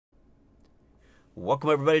Welcome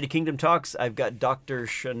everybody to Kingdom Talks. I've got Dr.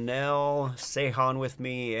 Chanel Sehan with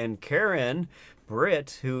me and Karen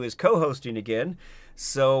Britt, who is co-hosting again.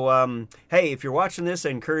 So, hey, if you're watching this, I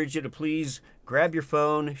encourage you to please grab your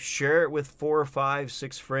phone, share it with 4 or 5,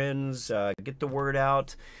 6 friends, get the word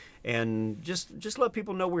out, and just let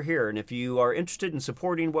people know we're here. And if you are interested in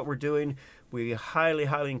supporting what we're doing, we highly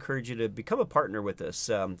encourage you to become a partner with us.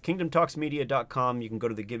 KingdomTalksMedia.com. You can go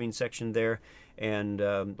to the giving section there, and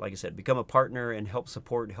like I said, become a partner and help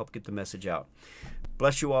support and help get the message out.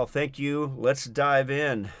 Bless you all. Thank you. Let's dive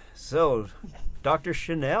in. So, Dr.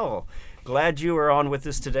 Chanel, glad you are on with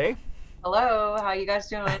us today. Hello, how you guys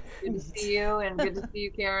doing? Good to see you, and good to see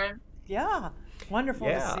you, Karen. Yeah, wonderful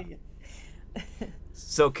to Yeah. see you.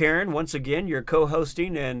 So, Karen, once again, you're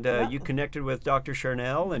co-hosting, and Yep, you connected with Dr.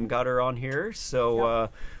 Chanel and got her on here. So,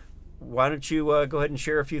 yep. why don't you go ahead and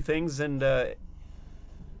share a few things, and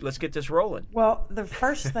let's get this rolling. Well, the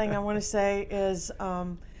first thing I want to say is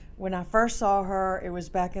when I first saw her, it was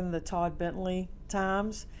back in the Todd Bentley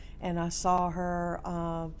times, and I saw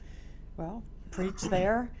her, preach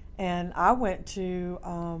there. And I went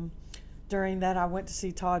to, during that, I went to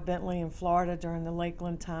see Todd Bentley in Florida during the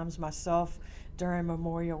Lakeland times myself during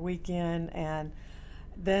Memorial Weekend. And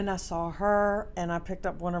then I saw her, and I picked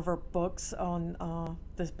up one of her books on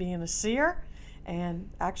this being a seer, and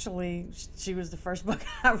actually, she was the first book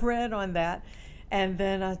I read on that. And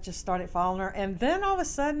then I just started following her, and then all of a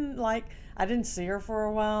sudden, like, I didn't see her for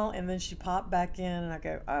a while, and then she popped back in, and I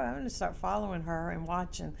go, oh, I'm going to start following her and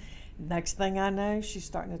watching. Next thing I know, she's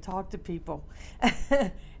starting to talk to people.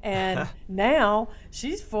 And now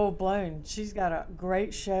she's full blown. She's got a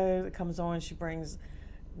great show that comes on. She brings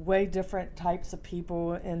way different types of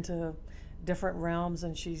people into different realms,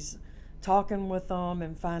 and she's talking with them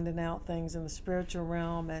and finding out things in the spiritual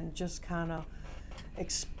realm, and just kind of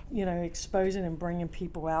exposing and bringing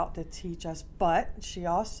people out to teach us. But she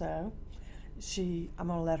also, I'm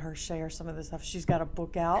going to let her share some of this stuff. She's got a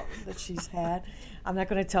book out that she's had. I'm not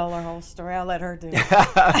going to tell her whole story. I'll let her do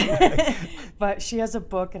it. But she has a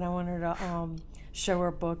book, and I want her to show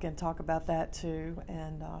her book and talk about that too,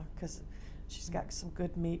 and because she's got some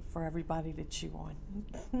good meat for everybody to chew on.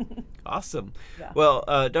 Awesome. Yeah. Well,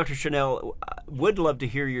 Dr. Chanel, would love to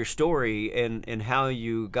hear your story and how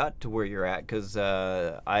you got to where you're at, because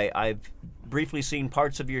I've briefly seen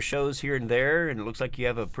parts of your shows here and there, and it looks like you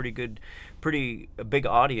have a pretty big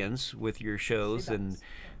audience with your She shows. And does.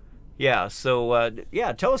 yeah, so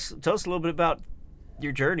yeah, tell us a little bit about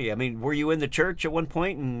your journey. I mean, were you in the church at one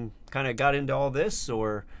point and kind of got into all this,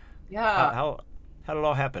 or how Yeah, how, how did it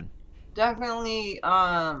all happen? definitely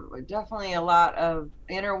a lot of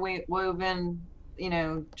interwoven,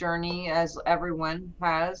 journey as everyone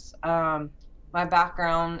has. My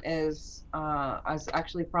background is,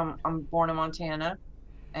 I'm born in Montana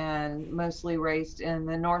and mostly raised in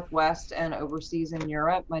the Northwest and overseas in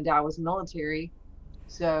Europe. My dad was military,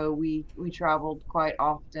 so we traveled quite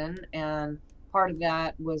often, and part of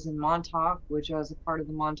that was in Montauk, which I was a part of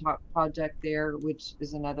the Montauk project there, which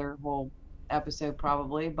is another whole episode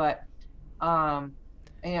probably. But um,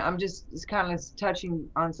 and I'm just kind of touching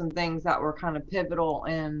on some things that were kind of pivotal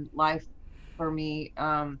in life for me.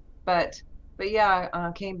 But but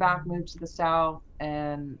yeah, came back, moved to the South,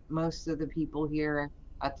 and most of the people here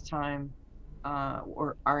at the time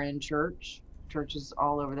are in churches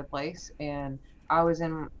all over the place. And I was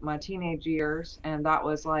in my teenage years, and that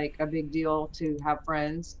was like a big deal to have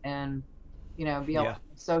friends and be able Yeah. to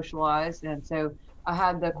socialize. And so I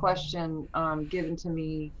had the question given to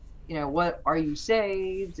me, what are you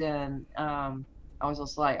saved? And I was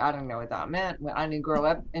just like, I don't know what that meant. When I didn't grow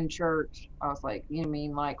up in church, I was like, you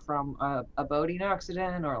mean like from a boating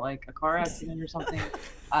accident or like a car accident or something?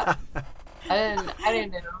 I, I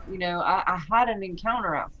didn't know. I had an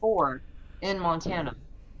encounter at 4 in Montana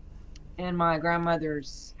in my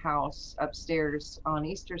grandmother's house upstairs on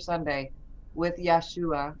Easter Sunday with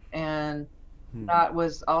Yeshua, and Hmm. that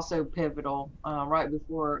was also pivotal right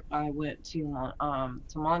before I went to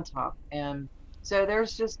Montauk. And so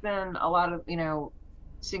there's just been a lot of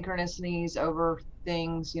synchronicities over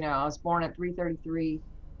things. I was born at 3:33.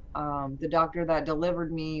 The doctor that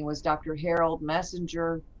delivered me was Dr. Harold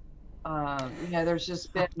Messenger. There's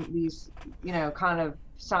just been these, kind of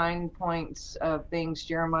sign points of things.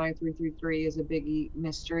 Jeremiah 3:33 is a biggie.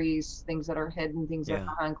 Mysteries, things that are hidden, things that are Yeah.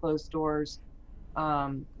 behind closed doors.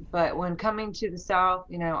 But when coming to the South,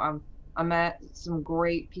 I met some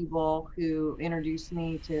great people who introduced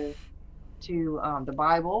me to the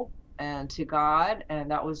Bible and to God,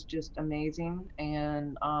 and that was just amazing.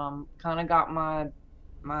 And kind of got my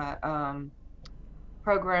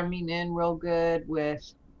programming in real good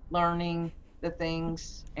with learning the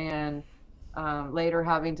things. And later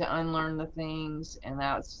having to unlearn the things, and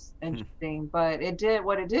that's interesting. But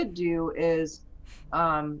what it did do is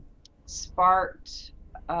um, sparked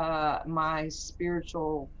my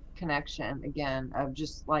spiritual connection again, of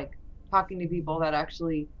just like talking to people that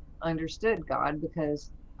actually understood God,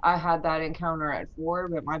 because I had that encounter at 4,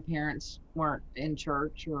 but my parents weren't in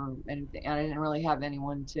church or anything. I didn't really have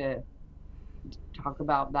anyone to talk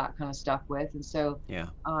about that kind of stuff with. And so Yeah.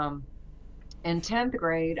 in 10th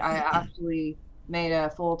grade, I actually made a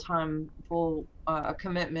full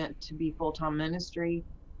commitment to be full-time ministry.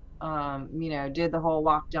 Did the whole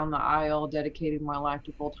walk down the aisle, dedicated my life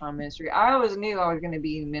to full-time ministry. I always knew I was going to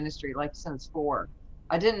be in ministry, like since 4.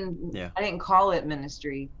 I didn't call it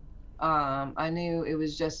ministry. I knew it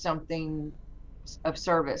was just something of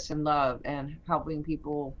service and love and helping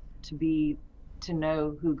people to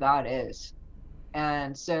know who God is.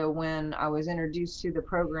 And so when I was introduced to the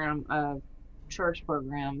program of church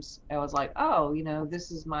programs, I was like, oh,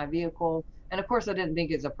 this is my vehicle. And of course, I didn't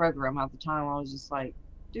think it's a program at the time. I was just like,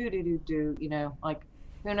 like,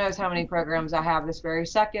 who knows how many programs I have this very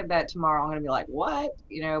second, but tomorrow I'm going to be like, what?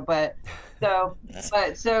 So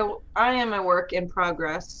I am a work in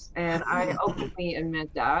progress, and I openly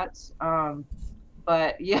admit that.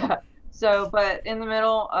 But yeah, but in the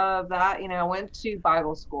middle of that, I went to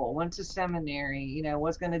Bible school, went to seminary,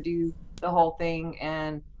 was going to do the whole thing.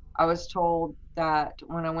 And I was told that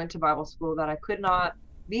when I went to Bible school that I could not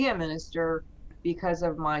be a minister because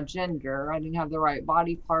of my gender. I didn't have the right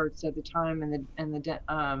body parts at the time, and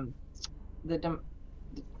the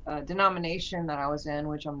denomination that I was in,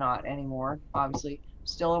 which I'm not anymore, obviously,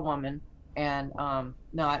 still a woman, and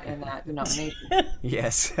not in that denomination.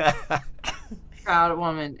 Yes. Proud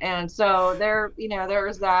woman. And so there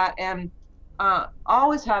was that, and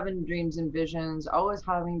always having dreams and visions, always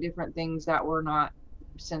having different things that were not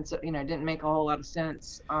didn't make a whole lot of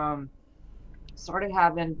sense. Started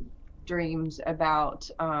having dreams about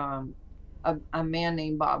a man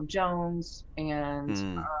named Bob Jones,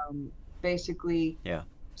 and basically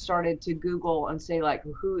started to Google and say, like,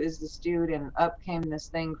 who is this dude? And up came this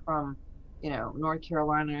thing from North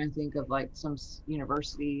Carolina, I think, of like some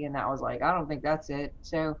university. And I was like, I don't think that's it.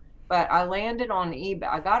 So, but I landed on eBay.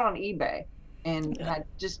 I got on eBay and I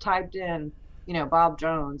just typed in, Bob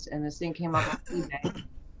Jones, and this thing came up on eBay.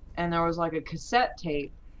 And there was like a cassette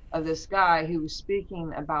tape of this guy who was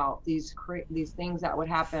speaking about these things that would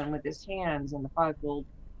happen with his hands and the fivefold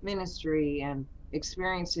ministry and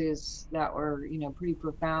experiences that were, pretty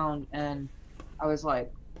profound. And I was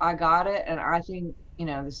like, I got it. And I think,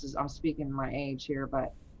 I'm speaking my age here,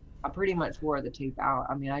 but I pretty much wore the tape out.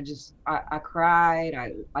 I mean, I cried.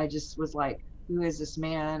 I just was like, who is this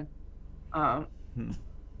man? And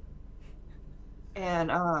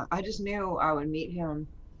I just knew I would meet him.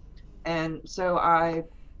 And so I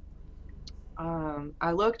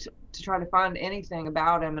looked to try to find anything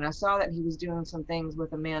about him, and I saw that he was doing some things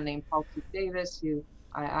with a man named Paul Keith Davis, who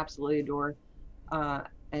I absolutely adore,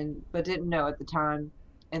 but didn't know at the time.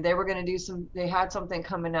 And they were going to they had something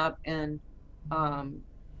coming up in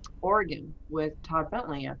Oregon with Todd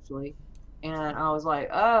Bentley, actually. And I was like,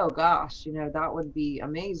 oh gosh, that would be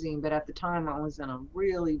amazing. But at the time I was in a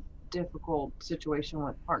really difficult situation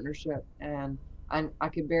with partnership, and I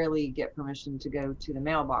could barely get permission to go to the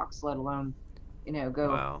mailbox, let alone,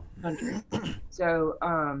 go country. So,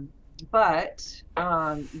 but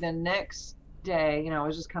the next day, I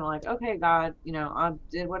was just kind of like, okay, God, I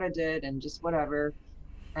did what I did and just whatever.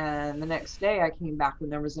 And the next day I came back and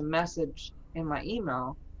there was a message in my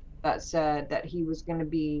email that said that he was going to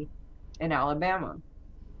be in Alabama.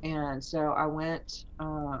 And so I went,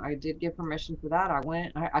 I did get permission for that.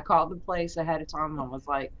 I called the place ahead of time and was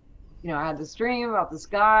like, I had this dream about this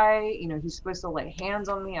guy, he's supposed to lay hands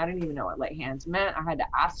on me. I didn't even know what lay hands meant. I had to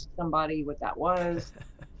ask somebody what that was,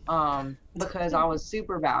 because I was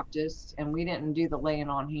super Baptist and we didn't do the laying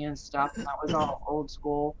on hands stuff. That was all old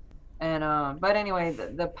school. And, but anyway,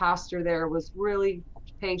 the pastor there was really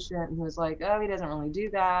patient, and he was like, oh, he doesn't really do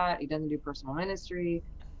that. He doesn't do personal ministry,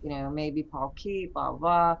 maybe Paul Keith, blah,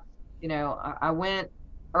 blah. I went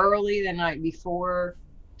early the night before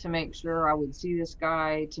to make sure I would see this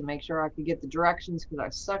guy, to make sure I could get the directions, because I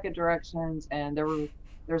suck at directions. And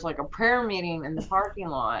there's like a prayer meeting in the parking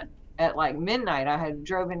lot at like midnight. I had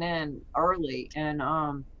driven in early, and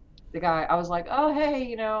the guy, I was like, oh,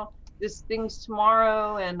 hey, this thing's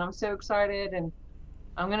tomorrow and I'm so excited, and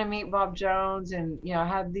I'm going to meet Bob Jones, and I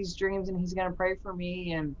have these dreams and he's going to pray for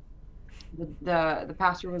me. And the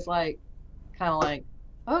pastor was like, kind of like,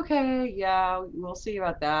 okay, yeah, we'll see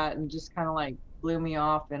about that, and just kind of like blew me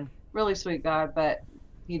off. And really sweet guy, but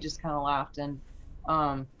he just kind of laughed. And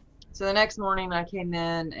so the next morning I came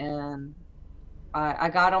in, and I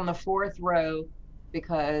got on the fourth row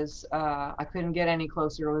because I couldn't get any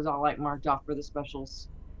closer. It was all like marked off for the specials.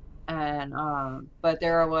 And but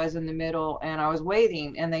there I was in the middle, and I was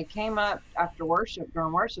waiting, and they came up after worship,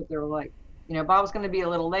 during worship. They were like, you know, Bob's going to be a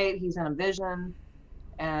little late. He's in a vision.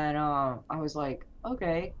 And I was like,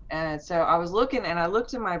 okay. And so I was looking, and I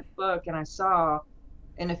looked in my book, and I saw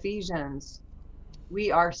in Ephesians,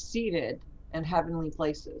 we are seated in heavenly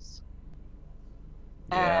places.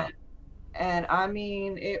 Yeah. And I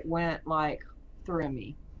mean, it went like through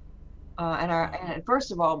me. And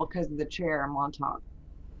first of all, because of the chair in Montauk,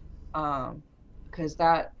 because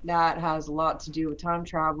that has a lot to do with time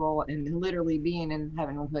travel and literally being in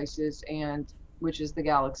heavenly places, and which is the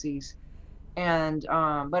galaxies, and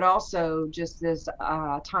but also just this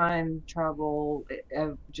time travel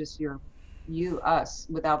of just us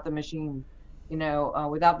without the machine, you know,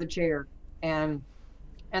 without the chair, and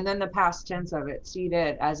then the past tense of it,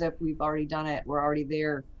 seated, as if we've already done it, we're already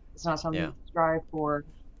there. It's not something Yeah. to strive for.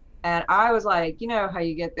 And I was like, you know how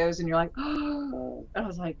you get those and you're like, oh, I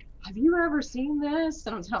was like, have you ever seen this?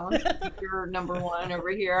 And I'm telling speaker number one over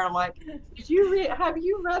here. I'm like, have you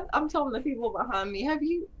read? I'm telling the people behind me,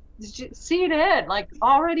 did you see it? Like,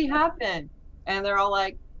 already happened. And they're all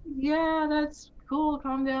like, yeah, that's cool.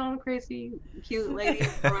 Calm down, crazy, cute lady,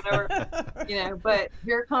 or whatever, you know. But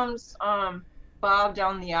here comes Bob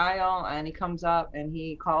down the aisle, and he comes up and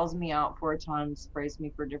he calls me out 4 times, praised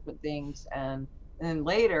me for different things. And then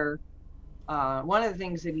later, one of the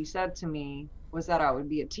things that he said to me was that I would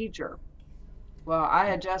be a teacher. Well, I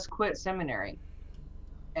had just quit seminary.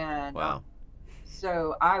 And Wow.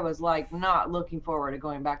 so I was like not looking forward to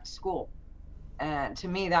going back to school. And to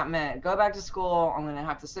me, that meant go back to school. I'm going to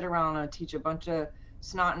have to sit around and teach a bunch of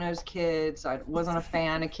snot-nosed kids. I wasn't a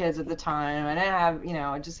fan of kids at the time. I didn't have, you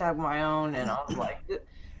know, I just had my own. And I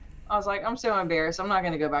was like, I'm so embarrassed. I'm not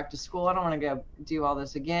going to go back to school. I don't want to go do all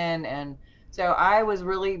this again. And so I was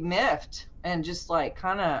really miffed and just like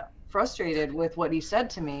kind of frustrated with what he said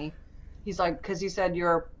to me. He's like, because he said,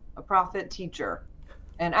 you're a prophet teacher.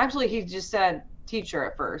 And actually, he just said teacher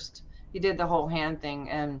at first. He did the whole hand thing.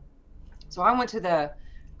 And so I went to the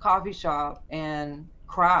coffee shop and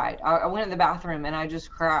cried. I went in the bathroom and I just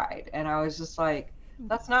cried. And I was just like,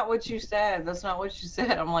 that's not what you said. That's not what you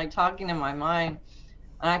said. I'm like talking in my mind.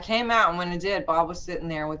 And I came out, and when it did, Bob was sitting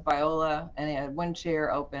there with Viola, and he had one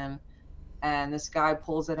chair open. And this guy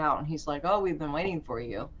pulls it out, and he's like, oh, we've been waiting for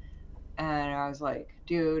you. And I was like,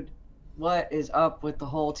 dude, what is up with the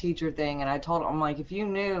whole teacher thing? And I told him, I'm like, if you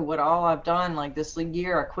knew what all I've done, like this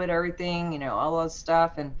year, I quit everything, you know, all that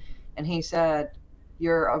stuff. And he said,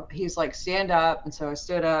 he's like, stand up. And so I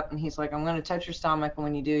stood up, and he's like, I'm going to touch your stomach. And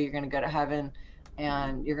when you do, you're going to go to heaven,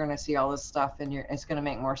 and you're going to see all this stuff, and it's going to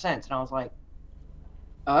make more sense. And I was like,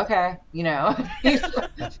 okay, you know.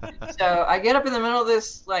 So I get up in the middle of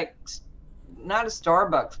this, like, not a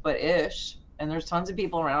Starbucks, but ish. And there's tons of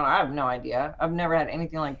people around. I have no idea. I've never had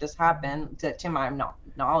anything like this happen to my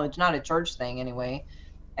knowledge, not a church thing anyway.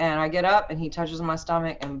 And I get up, and he touches my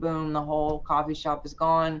stomach, and boom, the whole coffee shop is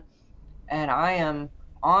gone. And I am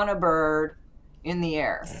on a bird in the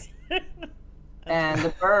air. And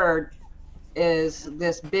the bird is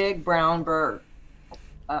this big brown bird.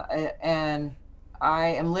 And I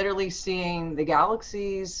am literally seeing the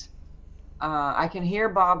galaxies. I can hear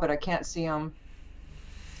Bob, but I can't see him.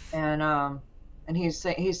 And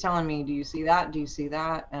he's telling me, do you see that? Do you see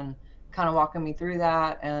that? And kind of walking me through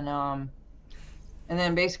that. And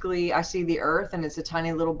then basically I see the earth, and it's a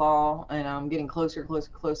tiny little ball, and I'm getting closer,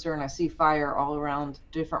 closer. And I see fire all around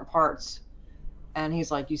different parts. And he's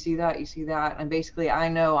like, you see that? You see that? And basically I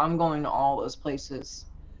know I'm going to all those places.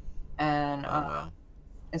 And, Wow.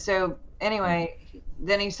 and so anyway,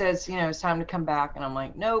 then he says, you know, it's time to come back. And I'm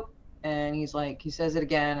like, nope. And he's like, he says it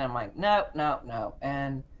again. And I'm like, nope, nope, nope.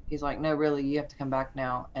 And he's like, no, really, you have to come back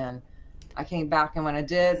now. And I came back, and when I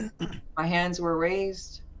did, my hands were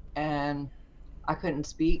raised, and I couldn't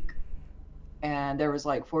speak. And there was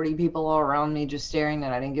like 40 people all around me just staring,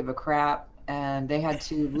 and I didn't give a crap. And they had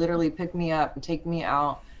to literally pick me up and take me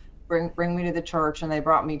out, bring me to the church. And they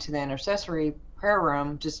brought me to the intercessory prayer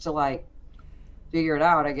room just to like figure it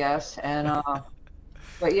out, I guess. And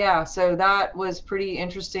but yeah, so that was pretty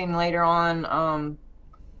interesting. Later on,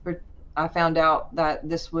 I found out that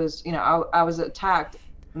this was, you know, I was attacked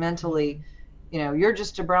mentally, you know, you're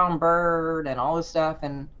just a brown bird and all this stuff.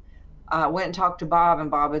 And I went and talked to Bob,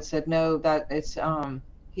 and Bob had said, no, that it's,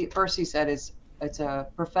 he said it's a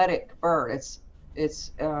prophetic bird.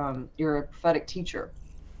 It's you're a prophetic teacher.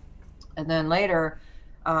 And then later,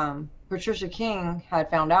 Patricia King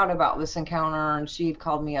had found out about this encounter, and she'd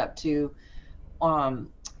called me up to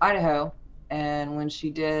Idaho, And when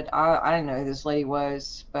she did, I didn't know who this lady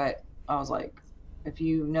was, but I was like, if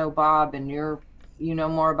you know Bob and you know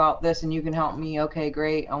more about this and you can help me, okay,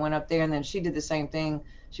 great. I went up there, and then she did the same thing.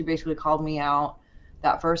 She basically called me out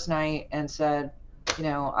that first night and said, you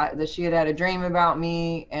know, that she had a dream about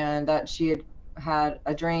me, and that she had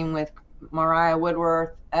a dream with Mariah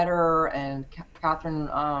Woodworth, Eder, and Catherine,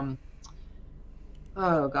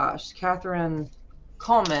 Catherine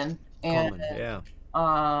Coleman, and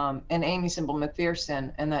Amy Simple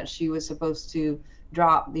McPherson, and that she was supposed to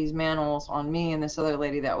drop these mantles on me and this other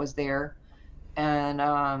lady that was there, and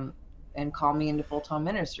call me into full-time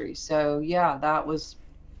ministry. So yeah, that was,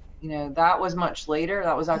 you know, that was much later.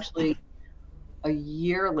 That was actually a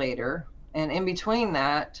year later. And in between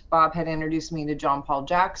that, Bob had introduced me to John Paul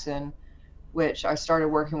Jackson, which I started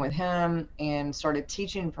working with him and started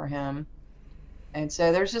teaching for him. And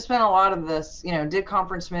so there's just been a lot of this, you know, did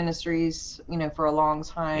conference ministries, you know, for a long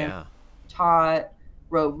time, taught,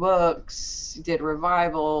 wrote books, did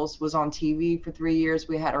revivals, was on TV for 3 years.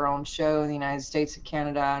 We had our own show in the United States and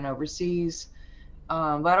Canada and overseas.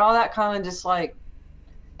 But all that kind of just like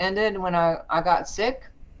ended when I got sick.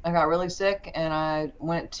 I got really sick, and I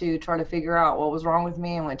went to try to figure out what was wrong with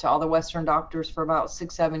me, and went to all the Western doctors for about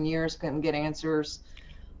 6-7 years, couldn't get answers.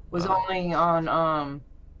 Was only on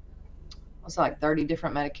was like 30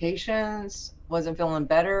 different medications, wasn't feeling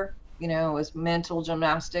better. You know, it was mental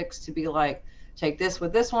gymnastics to be like, take this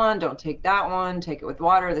with this one, don't take that one, take it with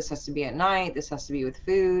water, this has to be at night, this has to be with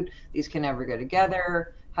food, these can never go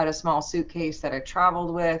together. Had a small suitcase that I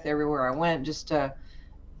traveled with everywhere I went just to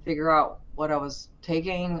figure out what I was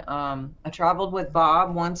taking. I traveled with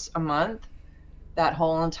Bob once a month that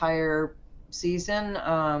whole entire season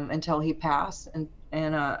until he passed in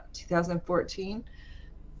 2014.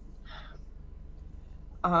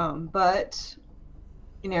 But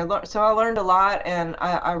you know, so I learned a lot, and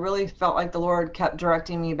I really felt like the Lord kept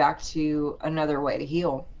directing me back to another way to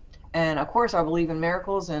heal. And of course, I believe in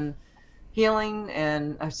miracles and healing,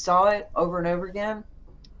 and I saw it over and over again.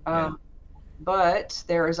 But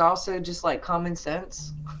there is also just like common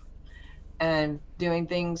sense and doing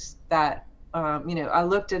things that, you know, I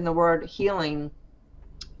looked in the word healing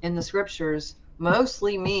in the scriptures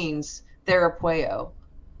mostly means therapeuo,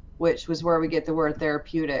 which was where we get the word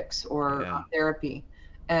therapeutics or therapy.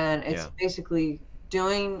 And it's basically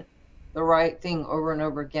doing the right thing over and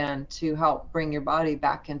over again to help bring your body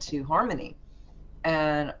back into harmony.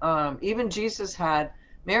 And even Jesus had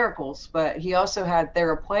miracles, but he also had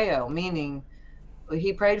therapeuo, meaning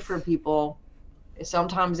he prayed for people.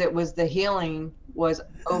 Sometimes it was the healing was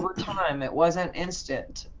over time. It wasn't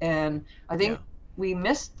instant. And I think we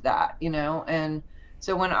missed that, you know. And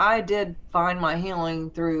so when I did find my healing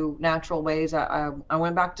through natural ways, I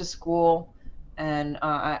went back to school, and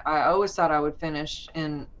I always thought I would finish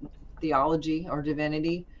in theology or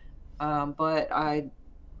divinity. But I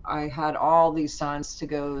had all these signs to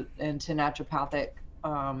go into naturopathic,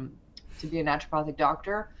 to be a naturopathic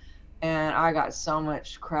doctor. And I got so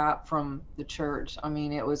much crap from the church. I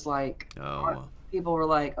mean, it was like, people were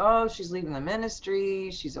like, oh, she's leaving the ministry,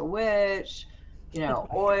 she's a witch, you know,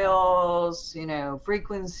 oils, you know,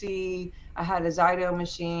 frequency. I had a Zyto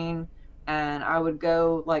machine, and I would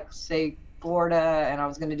go, like, say, Florida, and I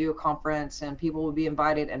was going to do a conference, and people would be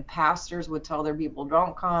invited, and pastors would tell their people,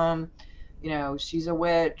 don't come, you know, she's a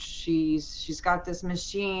witch, she's got this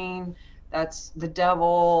machine that's the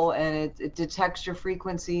devil, and it detects your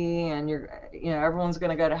frequency, and everyone's going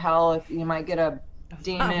to go to hell if you might get a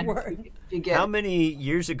demon. If you get. How many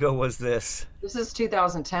years ago was this? This is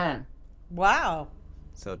 2010. Wow.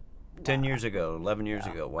 So 10 years ago, 11 years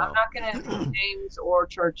ago. Wow. I'm not going to name names or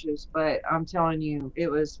churches, but I'm telling you, it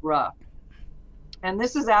was rough. And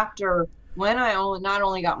this is after when I not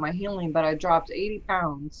only got my healing, but I dropped 80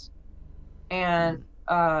 pounds and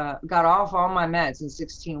got off all my meds in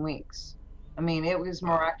 16 weeks. I mean, it was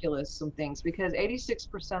miraculous, some things, because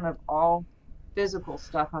 86% of all physical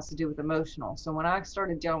stuff has to do with emotional. So when I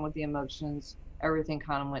started dealing with the emotions, everything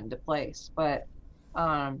kind of went into place. But,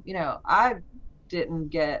 you know, I didn't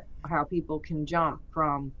get how people can jump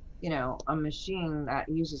from, you know, a machine that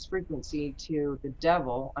uses frequency to the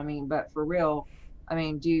devil. I mean, but for real, I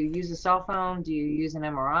mean, do you use a cell phone? Do you use an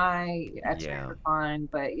MRI? X-ray are fine,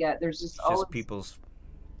 but yeah, there's just always people's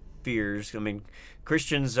fears. I mean,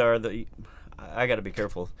 Christians are I got to be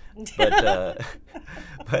careful, but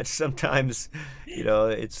but sometimes, you know,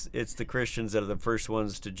 it's the Christians that are the first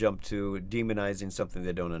ones to jump to demonizing something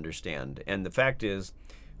they don't understand. And the fact is,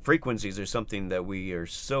 frequencies are something that we are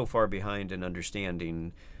so far behind in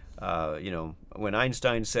understanding. You know, when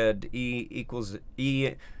Einstein said E equals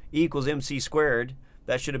MC squared,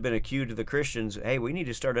 that should have been a cue to the Christians. Hey, we need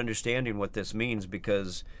to start understanding what this means,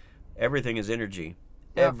 because everything is energy.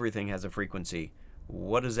 Yeah. Everything has a frequency.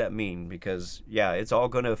 What does that mean? Because yeah, it's all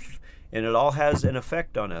going to, and it all has an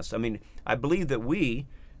effect on us. I mean, I believe that we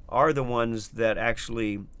are the ones that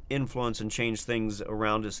actually influence and change things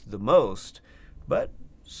around us the most, but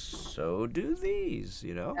so do these,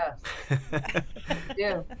 you know? Yes.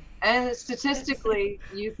 Yeah. And statistically,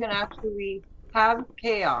 you can actually have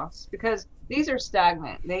chaos because these are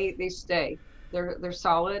stagnant. They stay. They're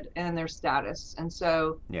solid and they're status. And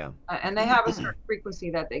so Yeah. and they have a certain frequency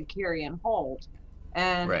that they carry and hold.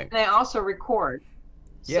 And Right. they also record.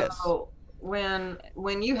 Yes. So when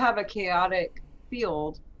you have a chaotic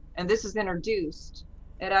field and this is introduced,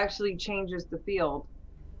 it actually changes the field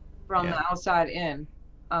from Yeah. the outside in,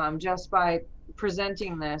 just by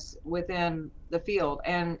presenting this within the field.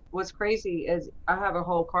 And what's crazy is I have a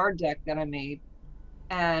whole card deck that I made,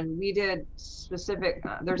 and we did specific.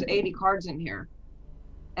 There's 80 cards in here,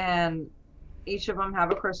 and each of them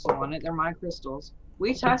have a crystal on it. They're my crystals.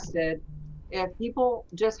 We tested if people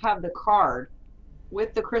just have the card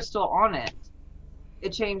with the crystal on it,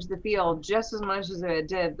 it changed the field just as much as it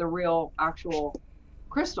did the real actual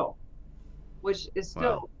crystal, which is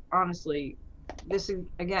still honestly, this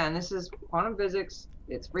is quantum physics,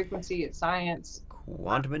 it's frequency, it's science.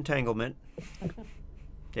 Quantum entanglement.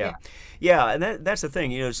 Yeah. Yeah, and that's the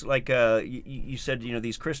thing. You know, it's like you said. You know,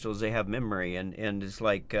 these crystals, they have memory, and it's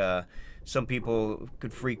like some people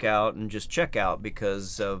could freak out and just check out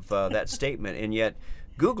because of that statement, and yet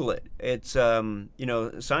Google it. It's you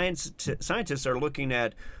know, scientists are looking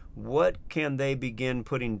at what can they begin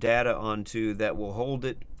putting data onto that will hold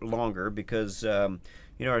it longer, because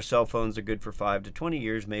you know, our cell phones are good for 5 to 20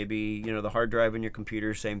 years maybe. You know, the hard drive in your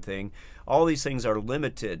computer, same thing. All these things are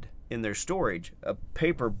limited in their storage. A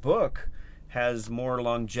paper book has more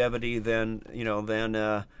longevity than you know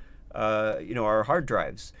our hard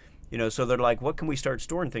drives. You know, so they're like, what can we start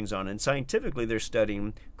storing things on? And scientifically, they're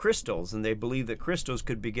studying crystals, and they believe that crystals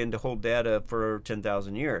could begin to hold data for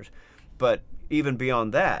 10,000 years. But even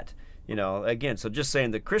beyond that, you know, again, so just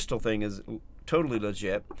saying the crystal thing is totally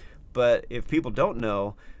legit. But if people don't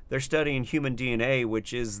know, they're studying human DNA,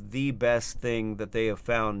 which is the best thing that they have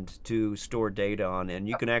found to store data on. And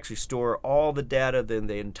you can actually store all the data that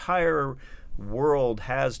the entire world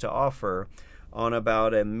has to offer on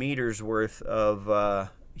about a meter's worth of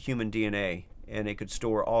human DNA, and it could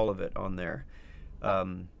store all of it on there.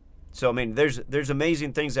 So I mean, there's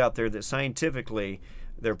amazing things out there that scientifically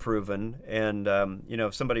they're proven, and you know,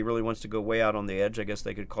 if somebody really wants to go way out on the edge, I guess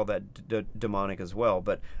they could call that demonic as well.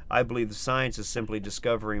 But I believe the science is simply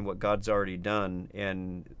discovering what God's already done,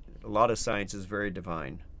 and a lot of science is very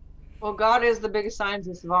divine. Well, God is the biggest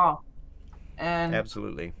scientist of all. And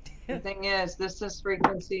Absolutely. the thing is, this is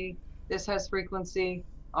frequency, this has frequency,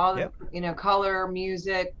 all the Yep. you know, color,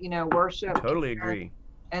 music, you know, worship. Totally agree.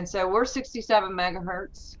 And so we're 67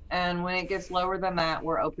 megahertz, and when it gets lower than that,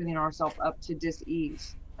 we're opening ourselves up to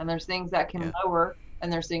dis-ease. And there's things that can Yeah. lower,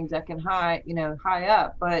 and there's things that can high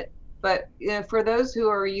up. But you know, for those who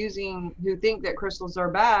think that crystals are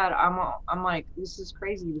bad, I'm like, this is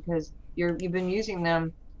crazy, because you've been using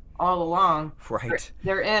them all along. Right.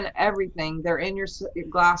 They're in everything. They're in your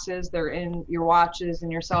glasses. They're in your watches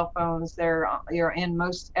and your cell phones. You're in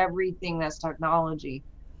most everything that's technology.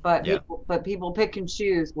 But Yeah. people pick and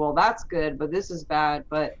choose. Well, that's good, but this is bad.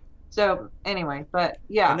 But so anyway, but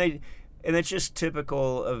yeah. And it's just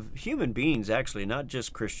typical of human beings, actually, not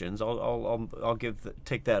just Christians. I'll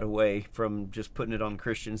take that away from just putting it on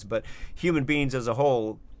Christians, but human beings as a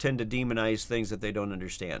whole tend to demonize things that they don't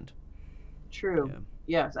understand. True. Yeah.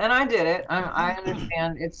 Yes, and I did it. I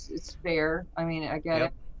understand. It's fair. I mean, I get Yep.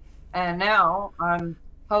 it. And now I'm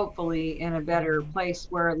hopefully in a better place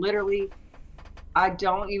where literally I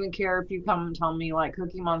don't even care if you come and tell me like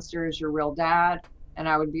Cookie Monster is your real dad, and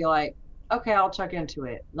I would be like, okay, I'll check into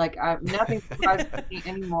it. Like nothing surprises me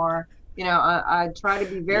anymore. You know, I try to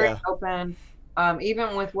be very Yeah. open.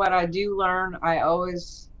 Even with what I do learn,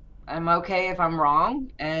 I'm okay if I'm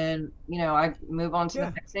wrong, and you know, I move on to Yeah.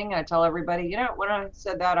 the next thing. I tell everybody, you know, when I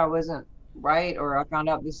said that I wasn't right, or I found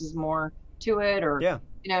out this is more to it, or Yeah.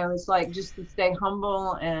 you know, it's like just to stay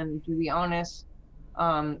humble and to be honest.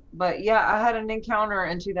 But yeah, I had an encounter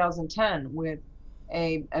in 2010 with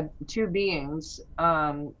two beings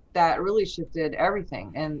that really shifted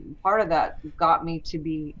everything, and part of that got me to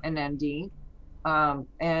be an ND.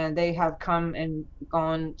 And they have come and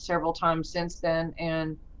gone several times since then,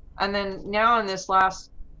 and then now in this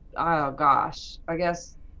last, oh gosh, I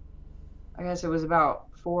guess it was about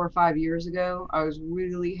 4 or 5 years ago, I was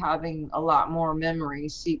really having a lot more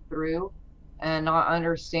memories seep through, and not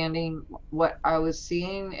understanding what I was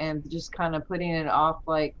seeing and just kind of putting it off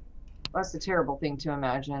like that's a terrible thing to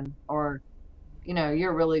imagine, or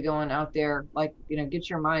you're really going out there, like, get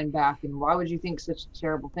your mind back, and why would you think such a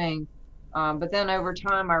terrible thing? But then over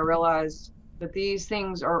time, I realized that these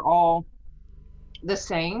things are all the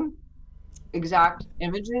same exact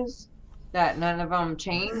images, that none of them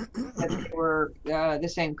changed, that they were the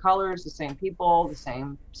same colors, the same people, the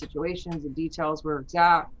same situations, the details were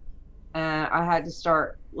exact. And I had to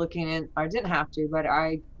start looking in. I didn't have to, but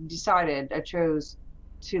I chose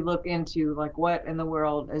to look into, like, what in the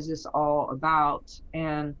world is this all about?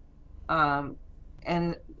 And the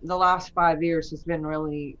last 5 years has been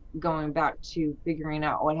really going back to figuring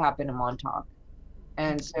out what happened in Montauk.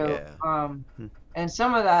 And so and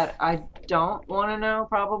some of that I don't want to know,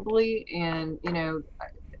 probably, and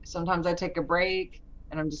sometimes I take a break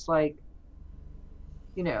and I'm just like,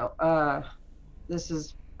 this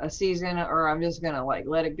is a season, or I'm just gonna like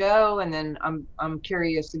let it go, and then I'm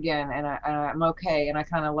curious again, and I'm okay, and I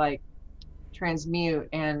kind of like transmute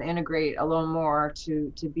and integrate a little more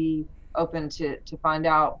to be open to find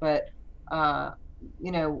out. But a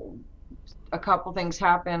couple things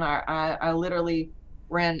happen. I literally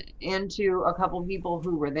ran into a couple people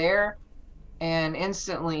who were there, and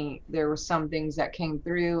instantly there were some things that came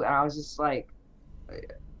through, and I was just like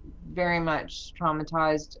very much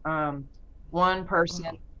traumatized. One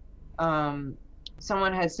person,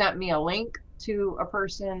 someone had sent me a link to a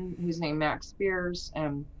person who's named Max Spears,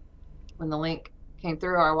 and when the link came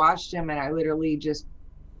through, I watched him, and I literally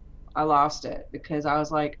I lost it, because I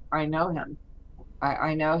was like, I know him.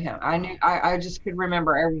 I know him. I just could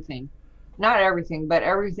remember everything. Not everything, but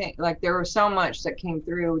everything. Like, there was so much that came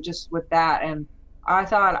through just with that, and I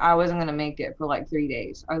thought I wasn't going to make it for like 3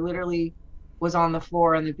 days. I literally was on the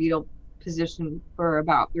floor in the fetal position for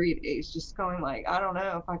about 3 days, just going like, I don't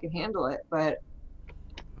know if I can handle it. But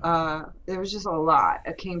there was just a lot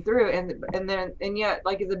that came through, and yet,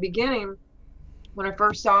 like, at the beginning, when I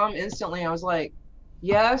first saw him, instantly I was like,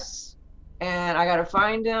 yes, and I got to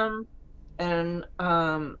find him, and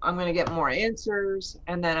I'm going to get more answers.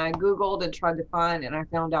 And then I Googled and tried to find, and I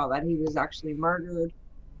found out that he was actually murdered.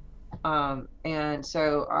 And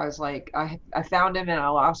so I was like, I found him, and I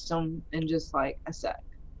lost him in just like a sec.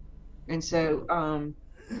 And so,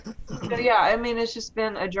 yeah, I mean, it's just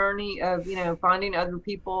been a journey of, finding other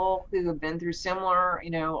people who have been through similar,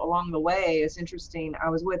 along the way. It's interesting. I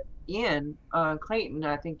was with Ian Clayton,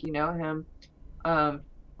 I think you know him,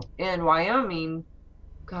 in Wyoming,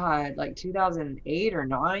 God, like 2008 or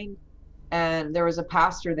 9. And there was a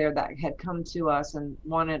pastor there that had come to us and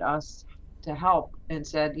wanted us to help, and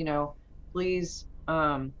said, please,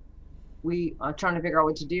 we are trying to figure out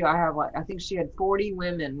what to do. I think she had 40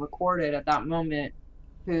 women recorded at that moment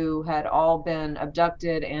who had all been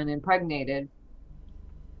abducted and impregnated,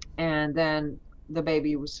 and then the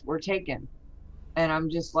babies were taken. And I'm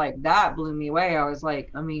just like, that blew me away. I was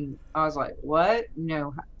like, what?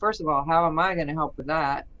 First of all, how am I going to help with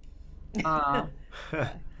that? What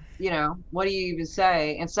do you even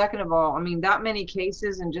say? And second of all, I mean, that many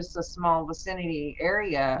cases in just a small vicinity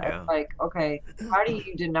area. Yeah. It's like, okay, how do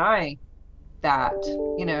you deny that?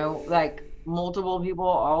 Like, multiple people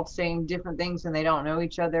all saying different things, and they don't know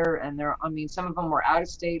each other. And some of them were out of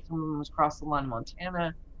state, some of them was across the line in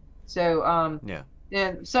Montana. So,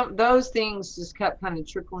 and those things just kept kind of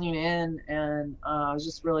trickling in, and it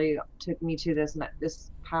just really took me to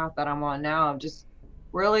this path that I'm on now, of just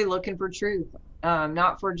really looking for truth,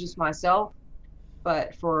 not for just myself,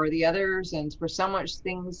 but for the others. And for so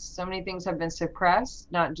many things have been suppressed,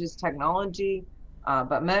 not just technology,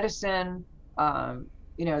 but medicine,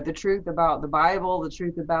 the truth about the Bible, the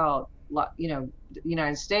truth about, the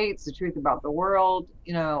United States, the truth about the world,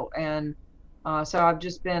 and so I've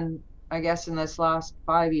just been, I guess, in this last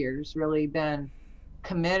 5 years, really been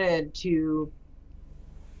committed to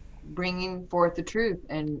bringing forth the truth,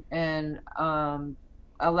 and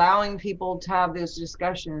allowing people to have those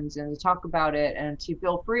discussions and to talk about it, and to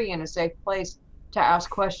feel free in a safe place to ask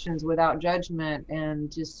questions without judgment,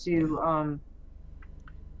 and just to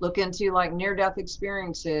look into, like, near-death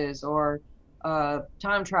experiences, or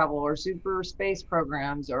time travel, or super space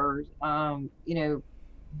programs, or all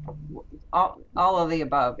of the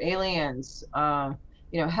above, aliens,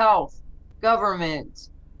 health, government,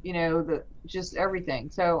 just everything.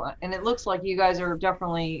 So, and it looks like you guys are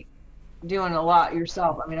definitely doing a lot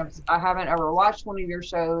yourself. I mean, I haven't ever watched one of your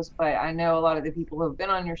shows, but I know a lot of the people who have been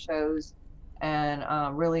on your shows, and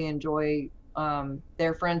really enjoy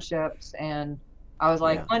their friendships. And I was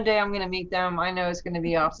like, one day I'm going to meet them. I know it's going to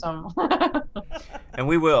be awesome. And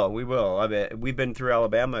we will. I bet we've been through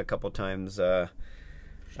Alabama a couple times.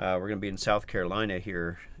 We're going to be in South Carolina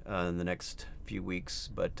here in the next few weeks,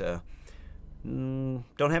 but don't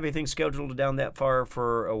have anything scheduled down that far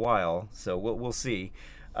for a while, so we'll see.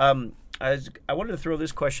 I wanted to throw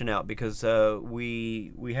this question out because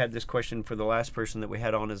we had this question for the last person that we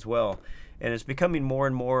had on as well, and it's becoming more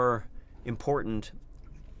and more important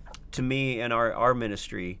to me and our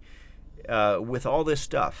ministry. With all this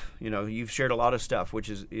stuff, you've shared a lot of stuff, which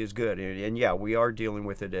is good, and yeah, we are dealing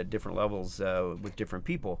with it at different levels with different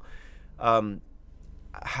people.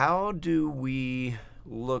 How do we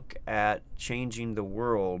look at changing the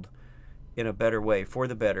world in a better way, for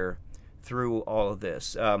the better, through all of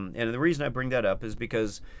this? And the reason I bring that up is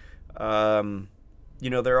because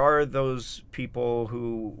there are those people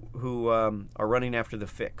who are running after the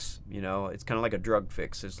fix. It's kind of like a drug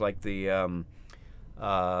fix. It's like the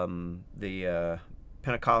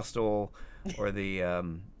Pentecostal or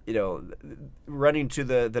the running to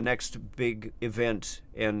the next big event,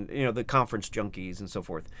 and the conference junkies and so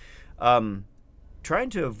forth.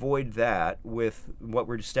 Trying to avoid that with what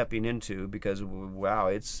we're stepping into, because wow,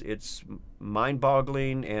 it's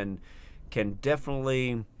mind-boggling and can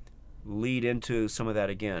definitely lead into some of that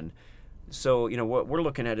again. So, what we're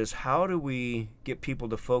looking at is how do we get people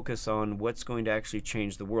to focus on what's going to actually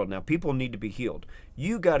change the world. Now, people need to be healed.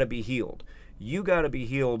 You got to be healed. You got to be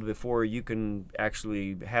healed before you can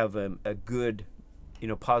actually have a good,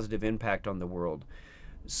 positive impact on the world.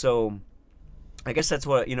 So I guess that's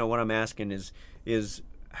what I'm asking is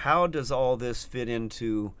how does all this fit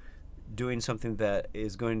into doing something that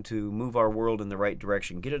is going to move our world in the right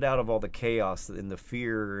direction, get it out of all the chaos and the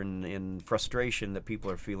fear and frustration that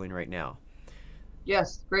people are feeling right now?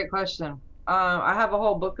 Yes, great question. I have a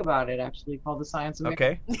whole book about it, actually, called The Science of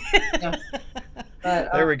Okay. Yeah.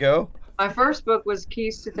 But, there we go. My first book was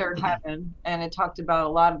Keys to Third Heaven, and it talked about a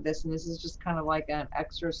lot of this, and this is just kind of like an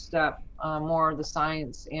extra step, more of the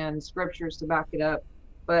science and scriptures to back it up.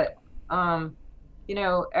 But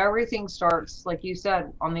everything starts, like you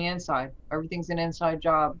said, on the inside. Everything's an inside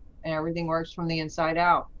job, and everything works from the inside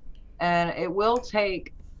out. And it will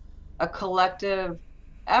take a collective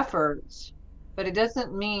effort, but it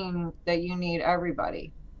doesn't mean that you need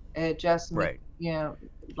everybody. It just right.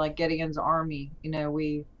 Like Gideon's army,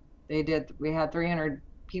 we had 300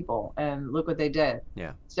 people, and look what they did.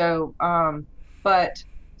 Yeah. So,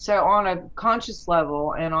 so on a conscious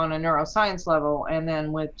level and on a neuroscience level, and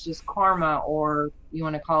then with just karma, or you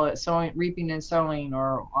want to call it sowing, reaping and sowing,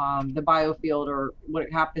 or the biofield, or what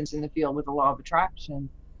happens in the field with the law of attraction,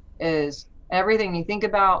 is everything you think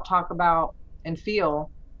about, talk about, and feel,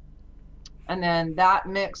 and then that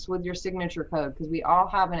mixed with your signature code, because we all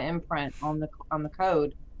have an imprint on the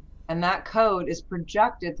code, and that code is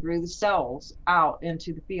projected through the cells out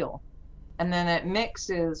into the field. And then it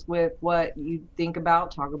mixes with what you think about,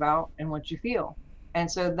 talk about, and what you feel. And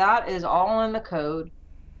so that is all in the code.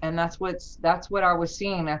 And that's what I was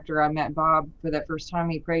seeing after I met Bob for that first time.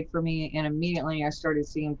 He prayed for me, and immediately I started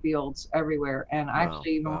seeing fields everywhere. And I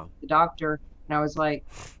actually even went to the doctor, and I was like,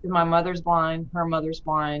 my mother's blind, her mother's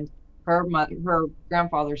blind, her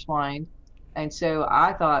grandfather's blind. And so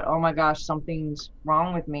I thought, oh my gosh, something's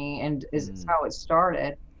wrong with me. And is how it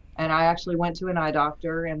started. And I actually went to an eye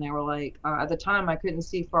doctor, and they were like, at the time I couldn't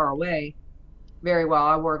see far away very well.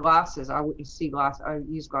 I wore glasses. I wouldn't see glasses. I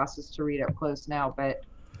use glasses to read up close now. But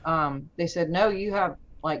they said, no, you have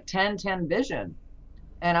like 10/10 vision.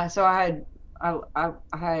 And I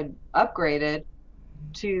had upgraded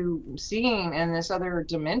to seeing in this other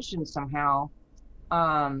dimension somehow.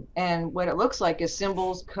 And what it looks like is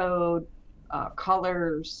symbols, code,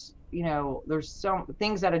 colors. There's some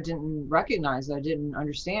things that I didn't recognize, that I didn't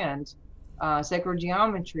understand, sacred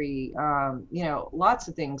geometry, lots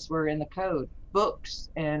of things were in the code, books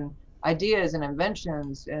and ideas and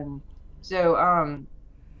inventions. And so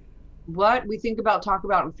what we think about, talk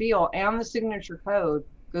about, and feel, and the signature code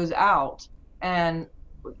goes out, and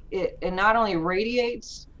it not only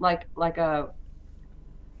radiates like an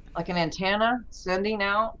antenna sending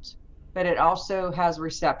out, but it also has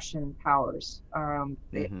reception powers. And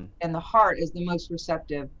the heart is the most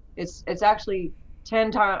receptive. It's actually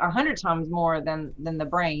 100 times more than the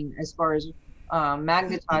brain as far as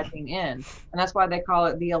magnetizing in. And that's why they call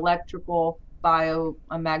it the electrical the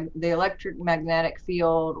electric magnetic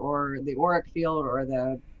field, or the auric field, or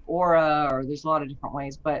the aura, or there's a lot of different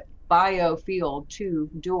ways. But biofield,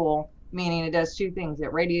 dual, meaning it does two things.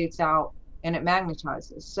 It radiates out and it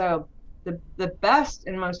magnetizes. So the best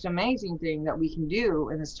and most amazing thing that we can do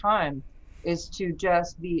in this time is to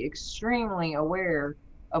just be extremely aware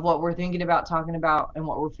of what we're thinking about, talking about, and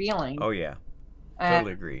what we're feeling. Oh yeah,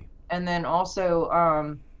 totally agree. And then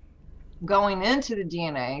also going into the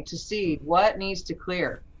DNA to see what needs to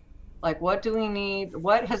clear. Like, what do we need?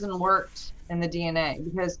 What hasn't worked in the DNA?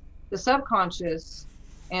 Because the subconscious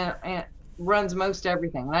and runs most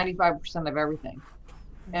everything, 95% of everything.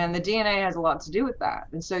 And the DNA has a lot to do with that.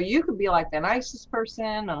 And so you could be like the nicest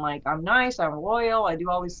person and like, I'm nice, I'm loyal, I do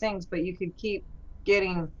all these things, but you could keep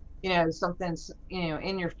getting, you know, something's, you know,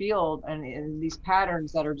 in your field and these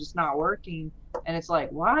patterns that are just not working. And it's like,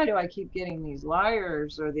 why do I keep getting these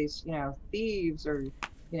liars or these, you know, thieves or,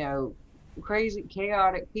 you know, crazy,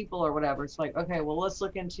 chaotic people or whatever? It's like, okay, well, let's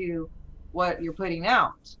look into what you're putting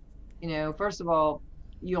out. You know, first of all,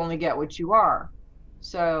 you only get what you are.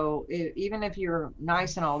 So even if you're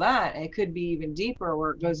nice and all that, it could be even deeper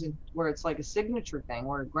where it goes in, where it's like a signature thing,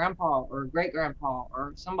 where grandpa or great grandpa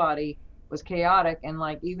or somebody was chaotic. And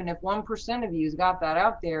like, even if 1% of you's got that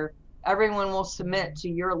out there, everyone will submit to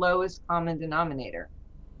your lowest common denominator,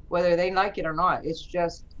 whether they like it or not. It's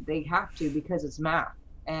just, they have to, because it's math.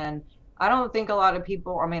 And I don't think a lot of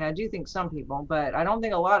people, I mean, I do think some people, but I don't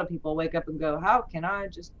think a lot of people wake up and go, how can I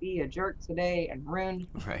just be a jerk today and ruin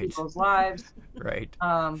people's lives? Right.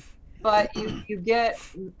 But you get,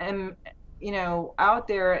 you know, out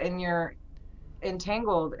there and you're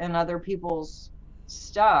entangled in other people's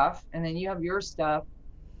stuff, and then you have your stuff,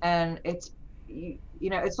 and it's, you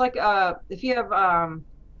know, it's like, if you have,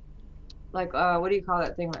 like, what do you call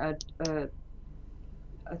that thing?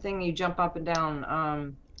 A thing you jump up and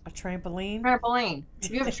down, A trampoline. Trampoline. If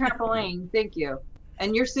you have a trampoline, thank you.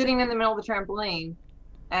 And you're sitting in the middle of the trampoline,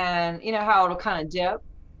 and you know how it'll kind of dip,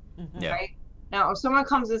 Yeah. right? Now, if someone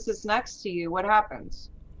comes and sits next to you, what happens?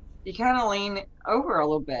 You kind of lean over a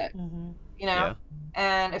little bit, you know? Yeah.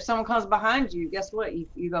 And if someone comes behind you, guess what?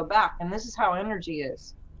 You go back. And this is how energy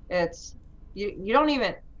is. It's, you don't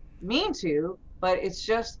even mean to, but it's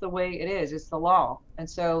just the way it is. It's the law. And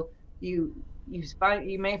so you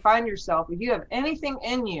may find yourself, if you have anything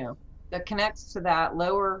in you that connects to that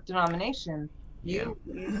lower denomination,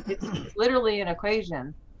 it's literally an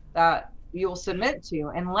equation that you'll submit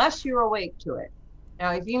to unless you're awake to it.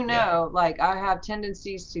 Now, if you know, like, I have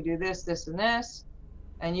tendencies to do this, this, and this,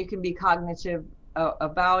 and you can be cognitive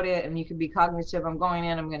about it, and you can be cognitive, I'm going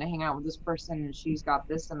in, I'm going to hang out with this person, and she's got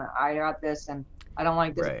this, and I got this, and I don't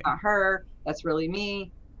like this about her, that's really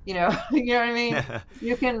me. You know, you know what I mean?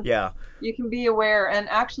 You can, you can be aware. And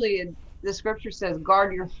actually, the scripture says,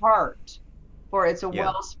 guard your heart, for it's a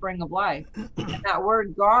wellspring of life. And that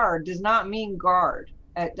word guard does not mean guard.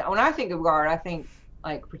 When I think of guard, I think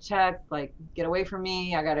like protect, like get away from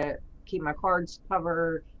me. I got to keep my cards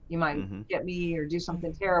covered. You might get me or do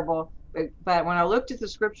something terrible. But when I looked at the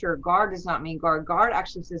scripture, guard does not mean guard. Guard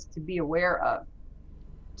actually says to be aware of.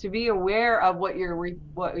 To be aware of what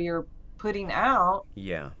you're putting out.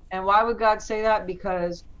 Yeah. And why would God say that?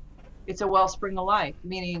 Because it's a wellspring of life,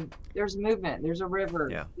 meaning there's movement, there's a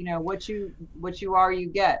river. You know, what you are, you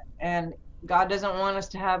get. And God doesn't want us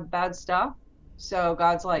to have bad stuff. So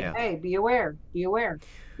God's like, hey, be aware, be aware.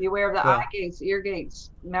 Be aware of the eye gates, ear gates,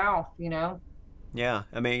 mouth, you know. Yeah.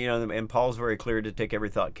 I mean, you know, and Paul's very clear to take every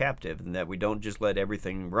thought captive, and that we don't just let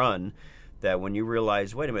everything run, that when you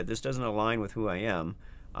realize, wait a minute, this doesn't align with who I am,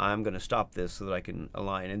 I'm going to stop this so that I can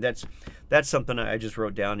align. And that's something I just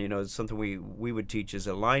wrote down. You know, it's something we would teach is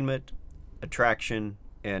alignment, attraction,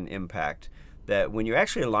 and impact. That when you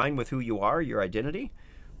actually align with who you are, your identity,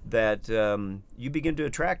 that you begin to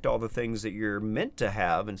attract all the things that you're meant to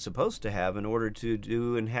have and supposed to have in order to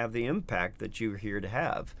do and have the impact that you're here to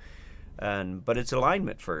have. But it's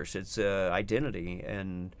alignment first. It's identity,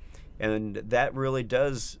 and that really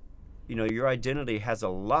does. You know, your identity has a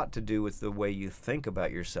lot to do with the way you think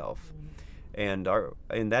about yourself. And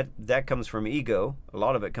that comes from ego. A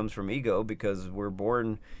lot of it comes from ego because we're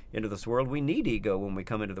born into this world. We need ego when we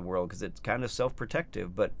come into the world because it's kind of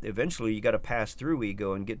self-protective. But eventually you got to pass through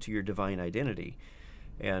ego and get to your divine identity.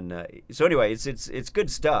 And so anyway, it's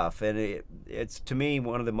good stuff. And it's to me,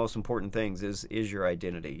 one of the most important things is your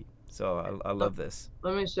identity. So I love this.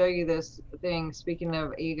 Let me show you this thing. Speaking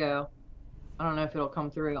of ego, I don't know if it'll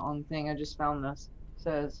come through on the thing. I just found this. It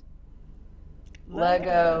says,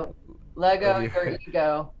 Lego your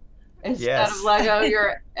ego. Instead of Lego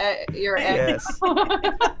your yes.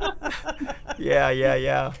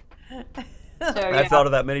 Yeah. So, I've thought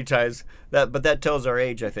of that many times. But that tells our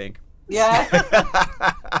age, I think.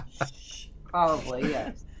 Yeah. Probably,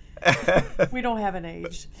 yes. We don't have an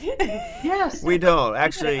age. Yes. We don't.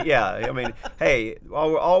 Actually, yeah. I mean, hey,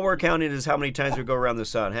 all we're counting is how many times we go around the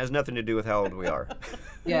sun. It has nothing to do with how old we are.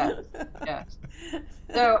 Yes.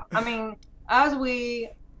 So, I mean, as we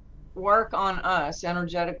work on us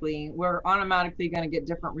energetically, we're automatically going to get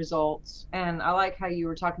different results. And I like how you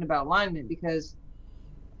were talking about alignment, because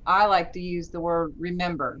I like to use the word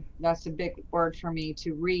remember. That's a big word for me,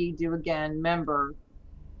 to redo again, member,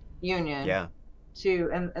 union. Yeah.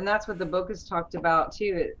 And that's what the book has talked about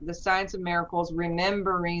too. The science of miracles,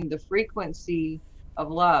 remembering the frequency of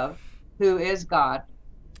love, who is God.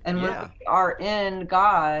 And when Yeah. we are in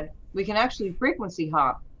God, we can actually frequency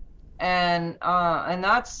hop. And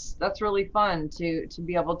that's really fun to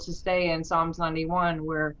be able to stay in Psalms 91,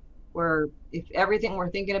 where if everything we're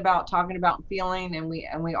thinking about, talking about, feeling, and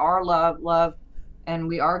we are love, and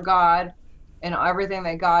we are God, and everything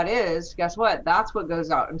that God is, guess what? That's what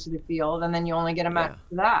goes out into the field, and then you only get a match Yeah.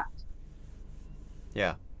 for that.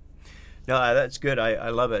 Yeah. No, that's good. I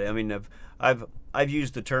love it. I mean, I've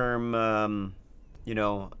used the term, you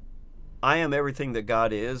know, I am everything that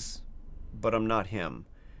God is, but I'm not Him.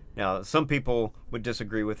 Now, some people would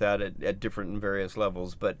disagree with that at different and various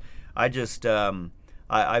levels, but I just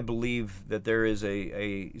I believe that there is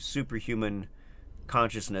a superhuman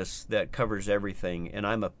consciousness that covers everything, and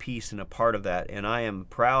I'm a piece and a part of that, and I am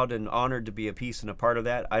proud and honored to be a piece and a part of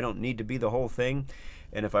that. I don't need to be the whole thing,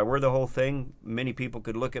 and if I were the whole thing, many people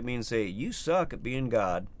could look at me and say, "You suck at being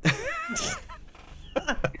God."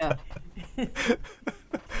 Yeah.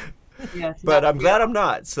 Yes. But No, I'm glad I'm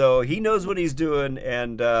not. So He knows what He's doing,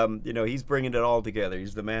 and you know, He's bringing it all together.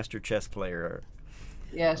 He's the master chess player.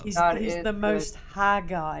 yes, He's, God he's is the good. most high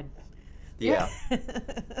God. Yeah.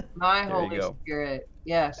 My There you Holy go. Spirit.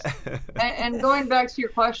 Yes. And going back to your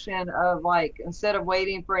question of, like, instead of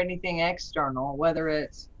waiting for anything external, whether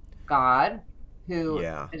it's God, who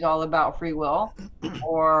Yeah. is all about free will,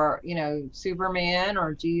 or, you know, Superman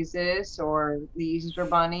or Jesus or the Easter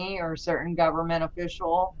Bunny or certain government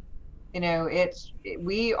official, you know,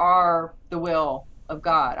 we are the will of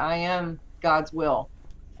God. I am God's will.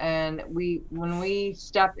 And when we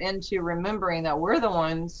step into remembering that we're the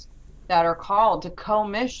ones that are called to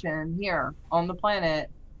co-mission here on the planet,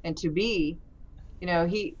 and to be, you know,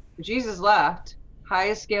 Jesus left,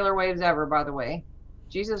 highest scalar waves ever, by the way.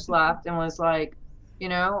 Jesus left and was like, you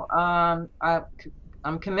know,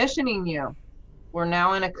 I'm commissioning you. We're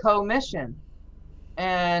now in a co-mission.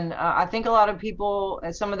 And I think a lot of people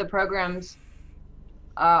at some of the programs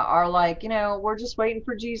are like, you know, we're just waiting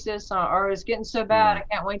for Jesus, or it's getting so bad, Mm.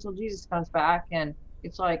 I can't wait till Jesus comes back. And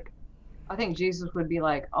it's like, I think Jesus would be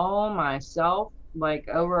like, oh, myself, like,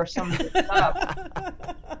 over some of the stuff.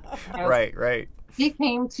 You know, Right. Right. he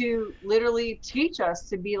came to literally teach us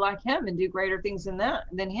to be like him and do greater things than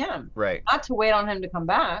him, Right. not to wait on him to come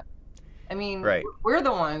back. I mean, Right. we're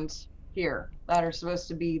the ones here that are supposed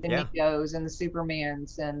to be the Yeah. Nikos and the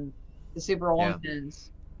Supermans and the Yeah. Superwomans.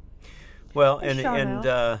 Well, Hey, and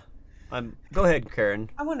Charnel. I'm. Go ahead, Karen.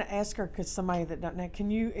 I want to ask her, because somebody that don't know, can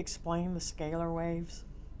you explain the scalar waves?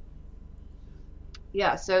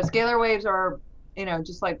 Yeah, so scalar waves are, you know,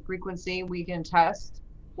 just like frequency. We can test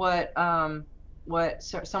what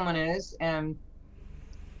someone is, and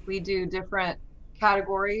we do different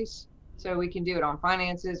categories. So we can do it on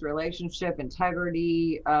finances, relationship,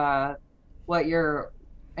 integrity, what your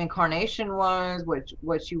incarnation was,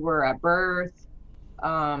 what you were at birth,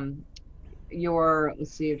 your,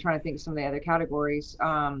 let's see, I'm trying to think of some of the other categories,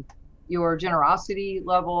 your generosity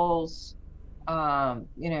levels,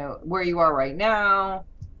 you know, where you are right now.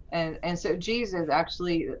 And so Jesus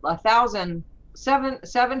actually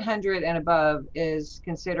 700 and above is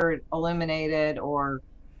considered illuminated, or,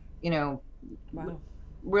 you know, Wow.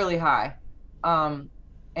 really high. And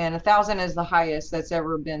 1,000 is the highest that's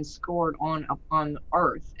ever been scored on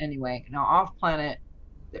Earth anyway. Now off planet,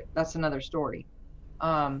 that's another story.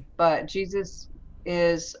 But Jesus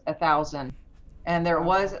is 1,000, and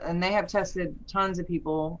they have tested tons of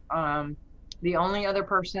people. The only other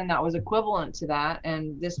person that was equivalent to that,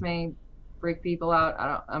 and this may freak people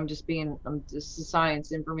out, I'm just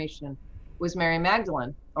science information, was Mary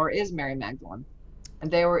Magdalene, or is Mary Magdalene, and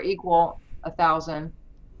they were equal 1,000,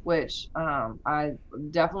 which I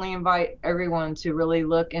definitely invite everyone to really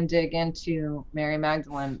look and dig into Mary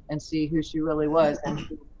Magdalene and see who she really was, and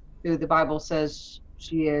who the Bible says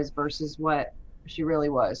she is versus what she really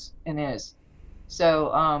was and is.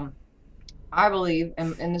 So I believe,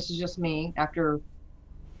 and this is just me, after,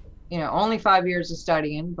 you know, only 5 years of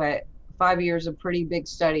studying, but 5 years of pretty big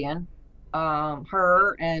studying,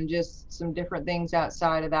 her and just some different things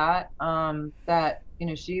outside of that, that, you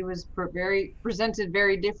know, she was presented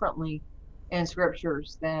very differently in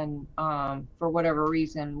scriptures than, for whatever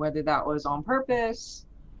reason, whether that was on purpose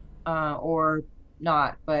or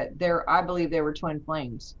not. But I believe they were twin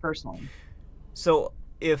flames, personally. So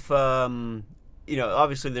if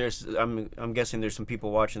obviously I'm guessing there's some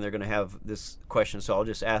people watching. They're going to have this question, so I'll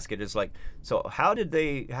just ask it. It's like, so how did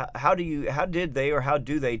they or how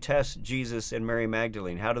do they test Jesus and Mary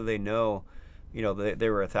Magdalene? How do they know, they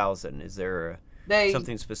were 1,000? Is there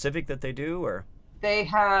something specific that they do, or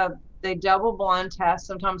they double blind test,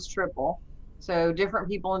 sometimes triple. So different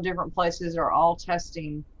people in different places are all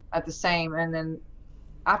testing at the same, and then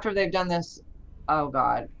after they've done this, oh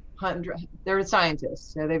God, they're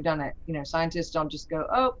scientists, so they've done it. Scientists don't just go,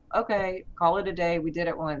 oh, okay, call it a day. We did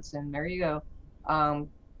it once, and there you go.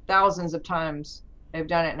 Thousands of times they've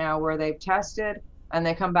done it now, where they've tested and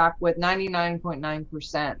they come back with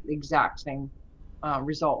 99.9% exact same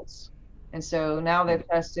results. And so now they've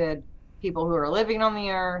tested people who are living on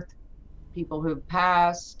the earth, people who've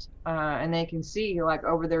passed, and they can see, like,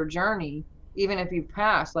 over their journey, even if you've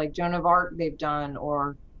passed, like Joan of Arc they've done,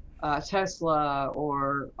 or Tesla,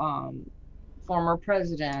 or former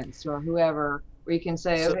presidents, or whoever, where you can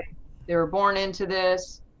say, okay, they were born into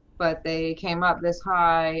this, but they came up this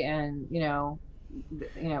high, and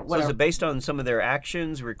whatever. So is it based on some of their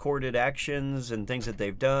actions, recorded actions, and things that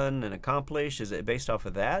they've done and accomplished? Is it based off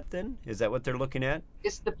of that then? Is that what they're looking at?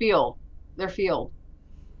 It's the field, their field.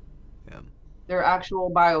 Yeah. Their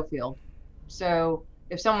actual biofield. So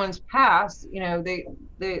if someone's passed,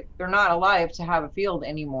 they're not alive to have a field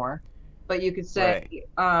anymore. But you could say,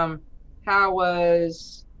 right. How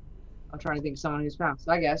was, I'm trying to think of someone who's passed,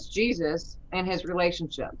 I guess, Jesus and his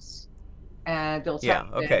relationships. And they'll say,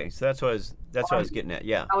 okay, so that's what I was getting at.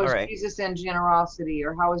 Yeah. How was all right. Jesus in generosity,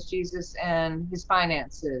 or how was Jesus in his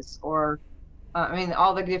finances, or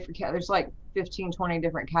all the different there's like 15, 20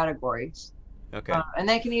 different categories. Okay. And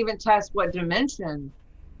they can even test what dimension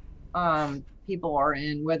people are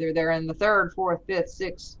in, whether they're in the 3rd, 4th, 5th,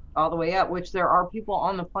 6th, all the way up, which there are people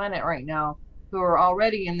on the planet right now who are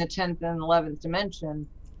already in the 10th and 11th dimension,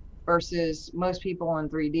 versus most people in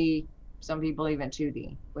 3D, some people even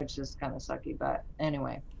 2D, which is kind of sucky, but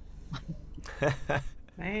anyway.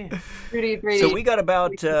 Man. 3D. So we got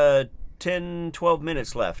about 10, 12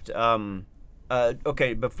 minutes left.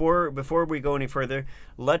 Okay, before we go any further,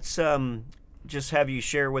 let's just have you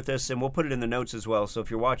share with us, and we'll put it in the notes as well. So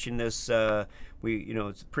if you're watching this,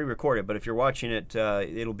 it's pre-recorded, but if you're watching it,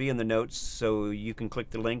 it'll be in the notes, so you can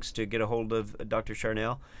click the links to get a hold of Dr.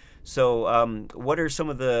 Charnel. So what are some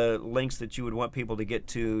of the links that you would want people to get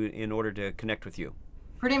to in order to connect with you?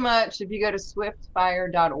 Pretty much, if you go to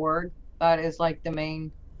swiftfire.org, that is like the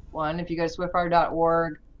main one. If you go to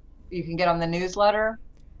swiftfire.org, you can get on the newsletter.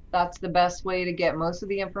 That's the best way to get most of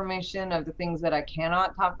the information of the things that I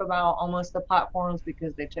cannot talk about on most of the platforms,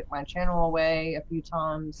 because they took my channel away a few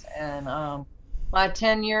times, and my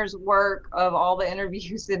 10 years work of all the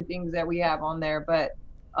interviews and things that we have on there. But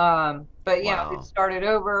yeah, wow. It started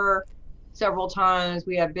over several times.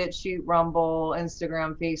 We have BitChute, Rumble,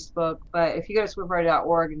 Instagram, Facebook. But if you go to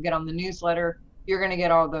swiftfire.org and get on the newsletter, you're going to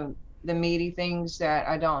get all the meaty things that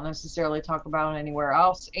I don't necessarily talk about anywhere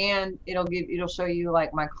else, and it'll show you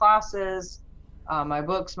like my classes, my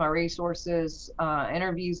books, my resources,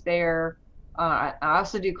 interviews there. I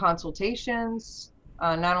also do consultations,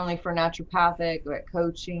 not only for naturopathic, but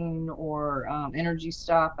coaching or energy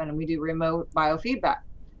stuff, and we do remote biofeedback.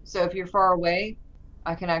 So if you're far away,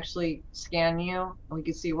 I can actually scan you, and we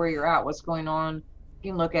can see where you're at, what's going on. You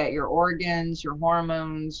can look at your organs, your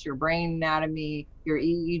hormones, your brain anatomy, your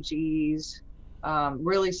EEGs,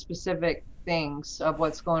 really specific things of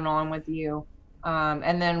what's going on with you.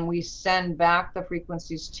 And then we send back the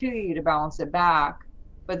frequencies to you to balance it back.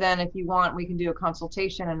 But then if you want, we can do a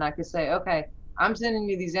consultation, and I could say, okay, I'm sending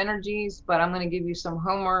you these energies, but I'm going to give you some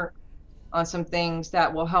homework on some things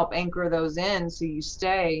that will help anchor those in, so you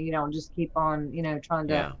stay, you don't just keep on, trying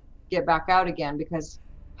to get back out again, because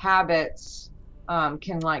habits can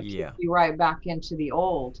keep you right back into the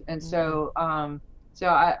old. And so I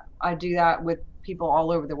do that with people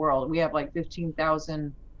all over the world. We have like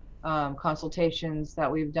 15,000 consultations that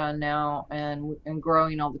we've done now, and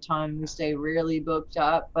growing all the time. We stay really booked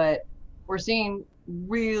up, but we're seeing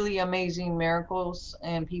really amazing miracles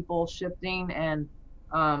and people shifting, and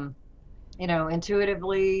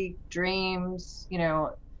intuitively, dreams,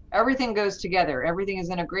 everything goes together. Everything is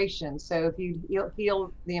integration. So if you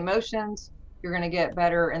heal the emotions, you're going to get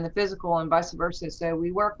better in the physical, and vice versa. So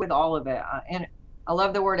we work with all of it. And I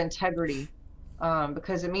love the word integrity,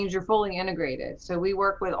 because it means you're fully integrated. So we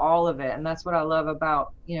work with all of it. And that's what I love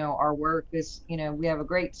about, our work is, we have a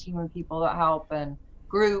great team of people that help, and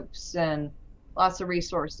groups, and lots of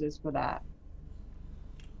resources for that.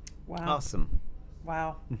 Wow. Awesome.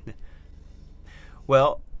 Wow.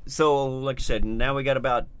 Well, So, like I said, now we got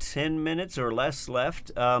about 10 minutes or less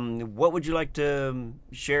left. What would you like to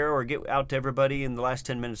share or get out to everybody in the last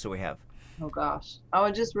 10 minutes that we have? Oh gosh, I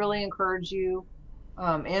would just really encourage you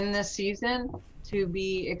in this season to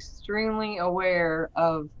be extremely aware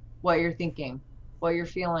of what you're thinking, what you're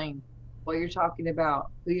feeling, what you're talking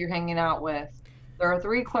about, who you're hanging out with. There are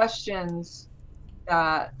 3 questions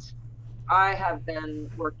that I have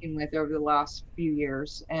been working with over the last few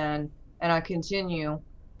years, and I continue.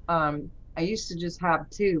 I used to just have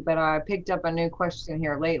 2, but I picked up a new question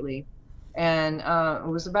here lately, and it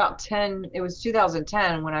was about 10. It was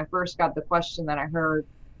 2010 when I first got the question that I heard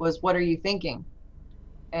was, "What are you thinking?"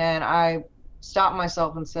 And I stopped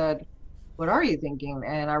myself and said, "What are you thinking?"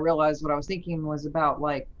 And I realized what I was thinking was about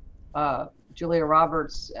like Julia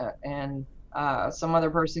Roberts and some other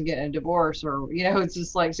person getting a divorce, or it's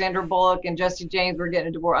just like Sandra Bullock and Jesse James were getting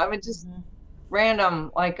a divorce. I mean, just random.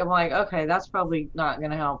 Like I'm like, okay, that's probably not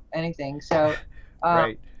going to help anything. So,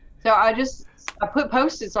 Right. so I put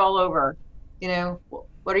Post-its all over.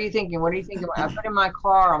 What are you thinking? What are you thinking? I put in my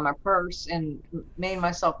car, on my purse, and made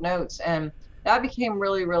myself notes, and that became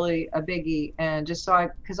really, really a biggie. And just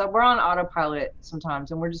because we're on autopilot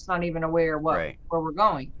sometimes, and we're just not even aware where we're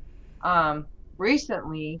going.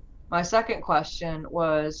 Recently, my second question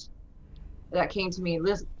that came to me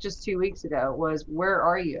just 2 weeks ago was, where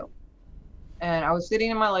are you? And I was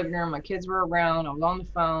sitting in my living room. My kids were around. I was on the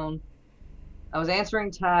phone. I was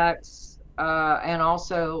answering texts and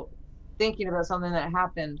also thinking about something that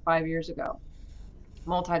happened 5 years ago.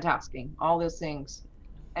 Multitasking, all those things.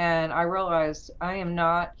 And I realized I am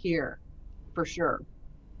not here for sure.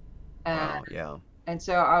 And, and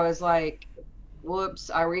so I was like,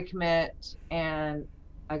 whoops, I recommit, and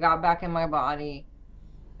I got back in my body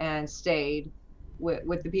and stayed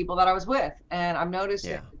with the people that I was with. And I've noticed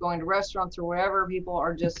that going to restaurants or wherever, people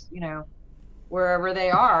are just, wherever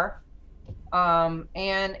they are.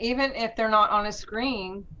 And even if they're not on a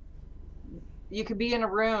screen, you could be in a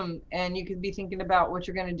room and you could be thinking about what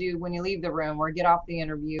you're going to do when you leave the room or get off the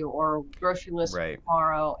interview or grocery list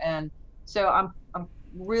tomorrow. And so I'm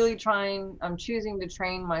really I'm choosing to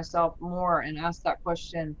train myself more and ask that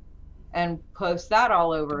question and post that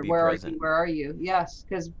all over. Where are you? Yes.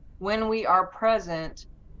 Because when we are present,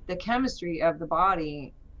 the chemistry of the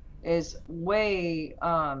body is way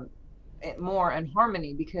more in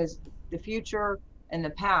harmony, because the future and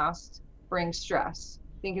the past bring stress.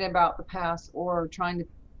 Thinking about the past or trying to,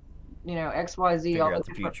 XYZ, all the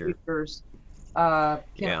different futures can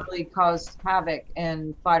really cause havoc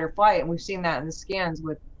and fight or flight. And we've seen that in the scans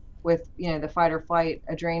with the fight or flight,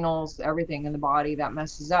 adrenals, everything in the body that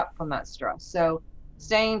messes up from that stress. So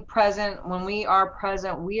staying present, when we are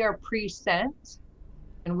present, we are present,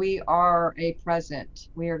 and we are a present.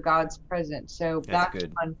 We are God's present. So that's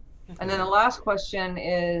good. Fun. And then the last question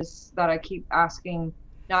is that I keep asking,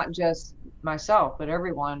 not just myself, but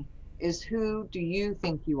everyone, is, who do you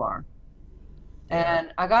think you are?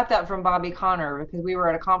 And I got that from Bobby Conner, because we were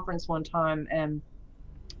at a conference one time and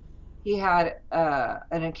he had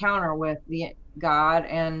an encounter with God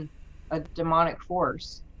and a demonic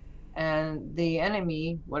force. And the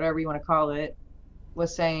enemy, whatever you want to call it,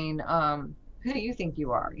 was saying, who do you think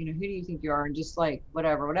you are? Who do you think you are? And just like,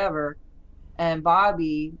 whatever. And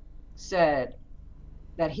Bobby said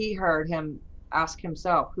that he heard him ask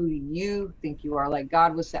himself, who do you think you are? Like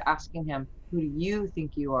God was asking him, who do you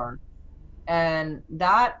think you are? And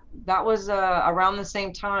that was around the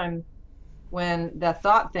same time when the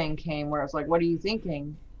thought thing came, where it's like, what are you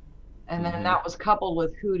thinking? And then that was coupled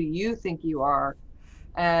with, who do you think you are?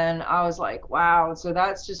 And I was like, wow. So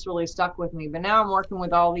that's just really stuck with me. But now I'm working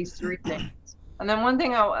with all these 3 things. And then one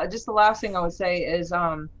thing, the last thing I would say is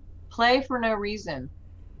play for no reason.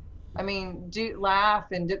 I mean,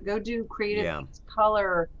 laugh and go do creative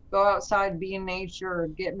color, go outside, be in nature,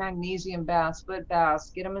 get magnesium baths, foot baths,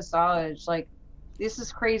 get a massage. Like, this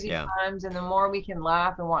is crazy times. And the more we can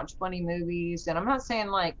laugh and watch funny movies, and I'm not saying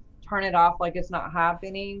like turn it off like it's not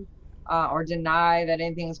happening or deny that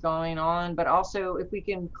anything's going on, but also if we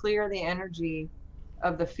can clear the energy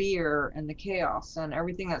of the fear and the chaos and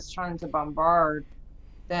everything that's trying to bombard,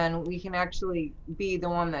 then we can actually be the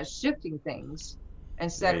one that's shifting things.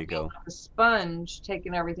 Instead of being like a sponge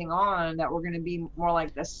taking everything on, that we're going to be more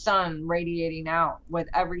like the sun radiating out with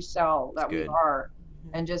every cell that we are,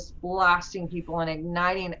 and just blasting people and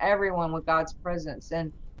igniting everyone with God's presence.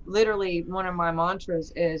 And literally one of my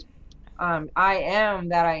mantras is, I am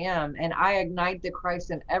that I am, and I ignite the Christ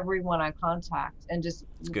in everyone I contact. And just,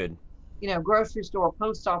 it's good. Grocery store,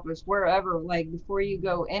 post office, wherever, like before you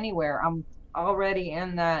go anywhere, I'm already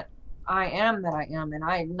in that I am that I am, and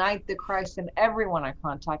I ignite the Christ in everyone I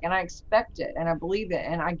contact, and I expect it, and I believe it,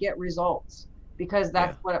 and I get results because Yeah.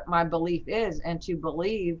 that's what my belief is. And to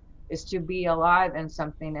believe is to be alive in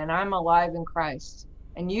something, and I'm alive in Christ,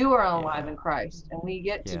 and you are alive Yeah. in Christ, and we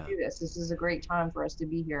get to Yeah. do this. This is a great time for us to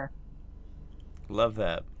be here. Love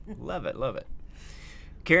that. Love it. Love it.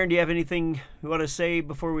 Karen, do you have anything you want to say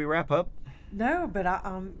before we wrap up? No, but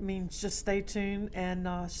I mean, just stay tuned and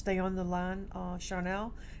stay on the line,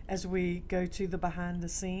 Charnel, as we go to the behind the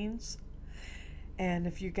scenes. And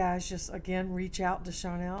if you guys just again reach out to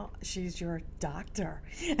Charnel, she's your doctor.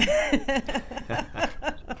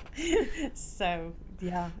 So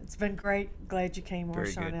yeah, it's been great. Glad you came on, Very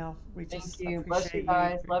good. Charnel. We Thank just you. Bless you appreciate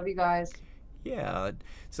guys. Love you guys. Yeah.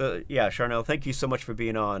 So, yeah, Charnel, thank you so much for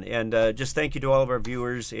being on. And just thank you to all of our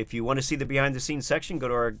viewers. If you want to see the behind the scenes section, go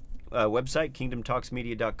to our website,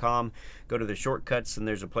 kingdomtalksmedia.com. Go to the shortcuts, and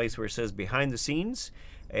there's a place where it says behind the scenes.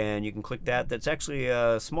 And you can click that. That's actually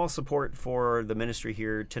a small support for the ministry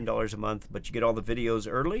here, $10 a month. But you get all the videos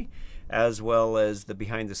early, as well as the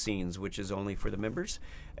behind the scenes, which is only for the members.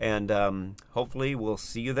 And hopefully we'll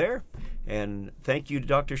see you there. And thank you to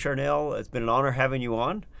Dr. Charnel. It's been an honor having you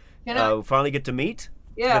on. Can I- We finally get to meet.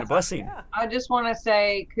 It's Yeah. been a blessing. Yeah. I just want to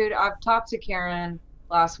say, I've talked to Karen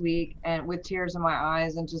last week and with tears in my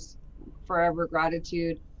eyes and just forever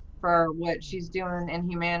gratitude for what she's doing in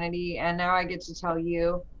humanity. And now I get to tell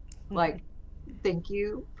you, like, thank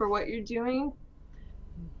you for what you're doing.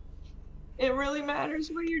 It really matters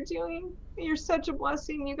what you're doing. You're such a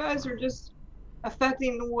blessing. You guys are just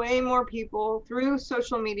affecting way more people through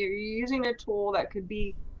social media. You're using a tool that could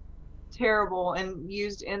be terrible and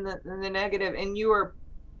used in the negative, and you are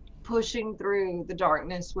pushing through the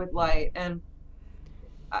darkness with light. And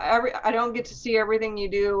I don't get to see everything you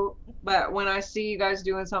do, but when I see you guys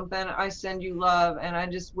doing something, I send you love, and I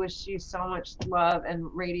just wish you so much love and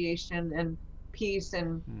radiation and peace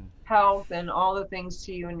and health and all the things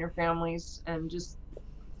to you and your families, and just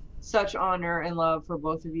such honor and love for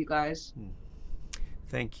both of you guys.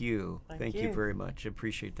 Thank you. Thank you you. very much.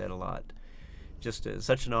 Appreciate that a lot. Just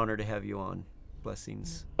such an honor to have you on.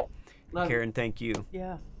 Blessings. Love you. Karen, thank you.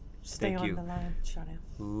 Yeah. Stay Thank on you. the line, Chanel.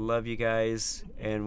 Love you guys. And